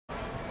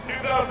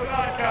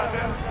2009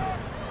 contest.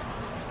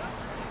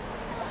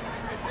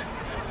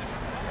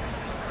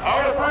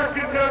 Our first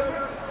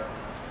contestant,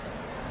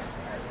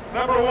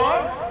 number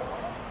 1,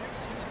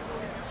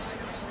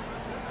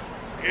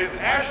 is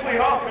Ashley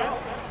Hoffman,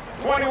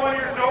 21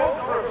 years old,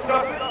 from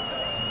Sussex.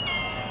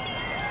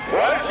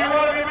 Why does she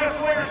want to be Miss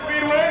Slinger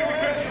Speedway?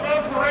 Because she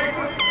loves the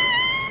races.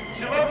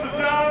 She loves the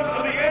sound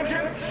of the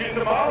engines. She's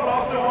a model,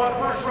 also won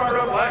first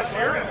runner-up last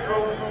year, and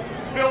filled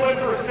in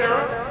for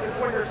Sarah at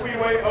Slinger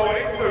Speedway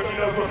 08, so she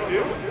knows what to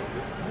do.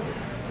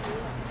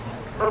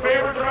 Her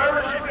favorite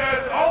driver, she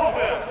says, all of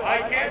them.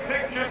 I can't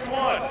pick just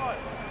one.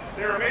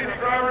 They're amazing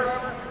drivers,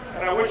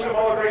 and I wish them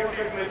all a great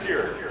season this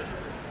year.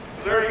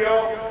 So there you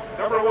go.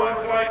 Number 1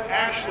 tonight,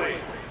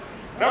 Ashley.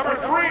 Number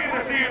 3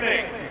 this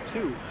evening,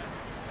 2.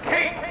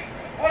 Kate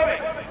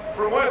Fleming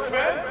from West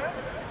Bend.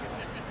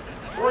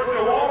 She works at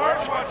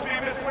Walmart. She wants to be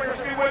Miss Slinger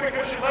Speedway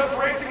because she loves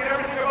racing and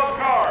everything about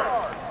cars.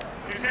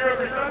 She's here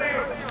every Sunday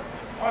and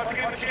wants to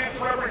get the chance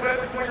to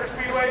represent the Slinger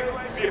Speedway. It'll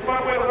be a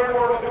fun way to learn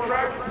more about the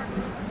track.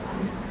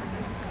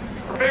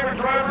 Her favorite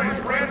driver is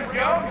Brandon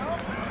Young.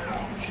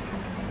 He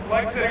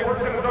likes that he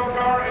works in his own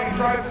car and he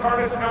tries his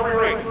hardest in every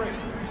race.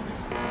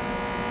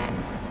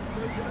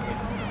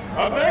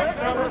 Up next,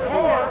 number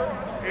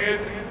 4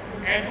 is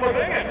Angela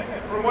Bingham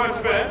from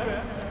West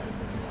Bend.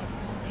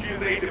 She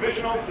is a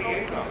divisional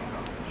liaison.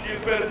 She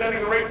has been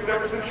attending the races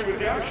ever since she was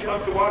young. She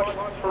loves to watch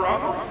her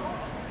uncle.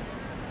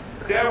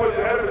 Her dad was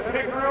the head of his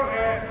pit crew,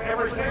 and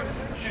ever since,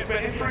 she's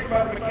been intrigued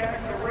by the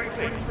mechanics of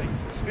racing.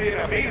 This will be an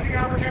amazing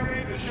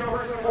opportunity to show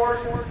her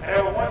support and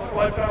have a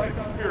once-in-a-lifetime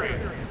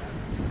experience.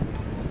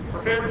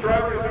 Her favorite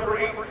driver is number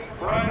 8,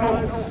 Brian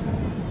Holtz.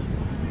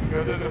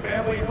 Because as a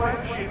family friend,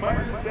 she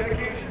admires his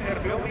dedication and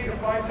ability to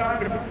find time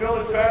to fulfill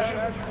his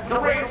passion to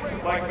race,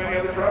 like many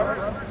other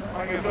drivers,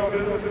 running his own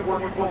business and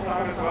working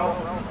full-time as well.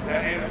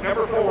 That is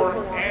number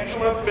 4,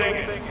 Angela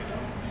Bingham.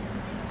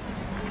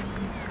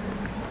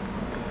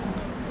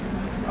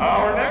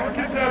 Our next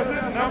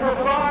contestant, number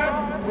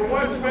 5, from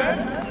West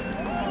Bend,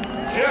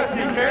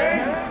 Jessie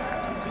Kay.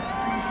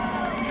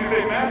 She's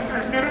a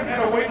master's student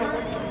and a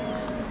waitress.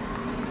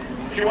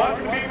 She wants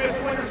to be Miss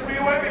Slinger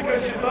Speedway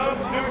because she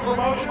loves new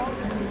promotions.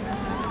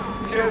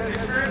 She has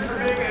experience for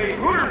being a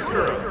Hooters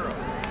girl.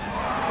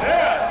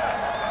 Yeah.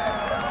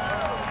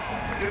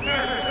 She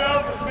considers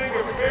herself as being a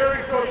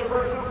very social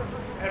person,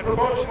 and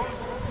promotions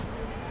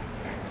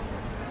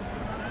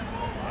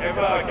have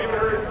given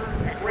her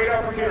a great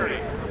opportunity.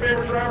 Her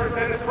favorite driver is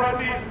Dennis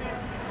Prunty,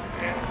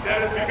 and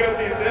that is because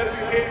he is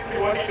dedicated to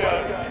what he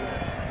does.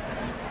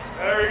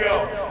 There we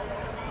go.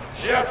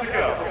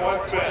 Jessica from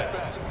West Bend.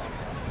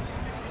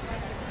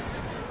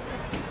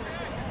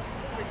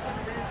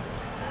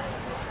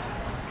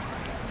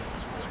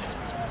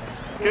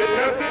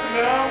 Contestant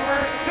number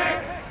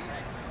 6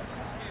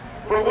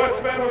 from West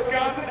Bend,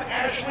 Wisconsin,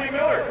 Ashley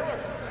Miller.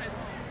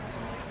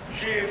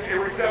 She is a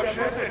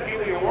receptionist at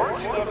Healy Awards.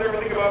 She loves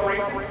everything about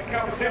racing, the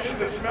competition,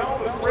 the smell,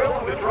 the thrill,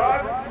 and the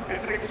drive.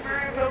 It's an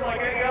experience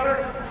unlike any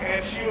other,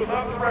 and she would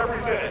love to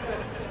represent it.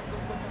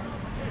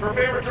 Her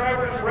favorite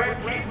driver is Red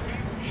Keith.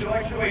 She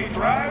likes the way he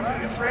drives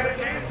and his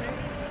strategies.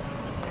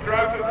 He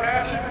drives with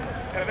passion,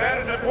 and that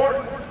is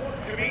important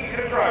to me in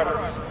a driver.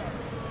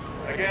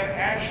 Again,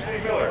 Ashley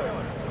Miller.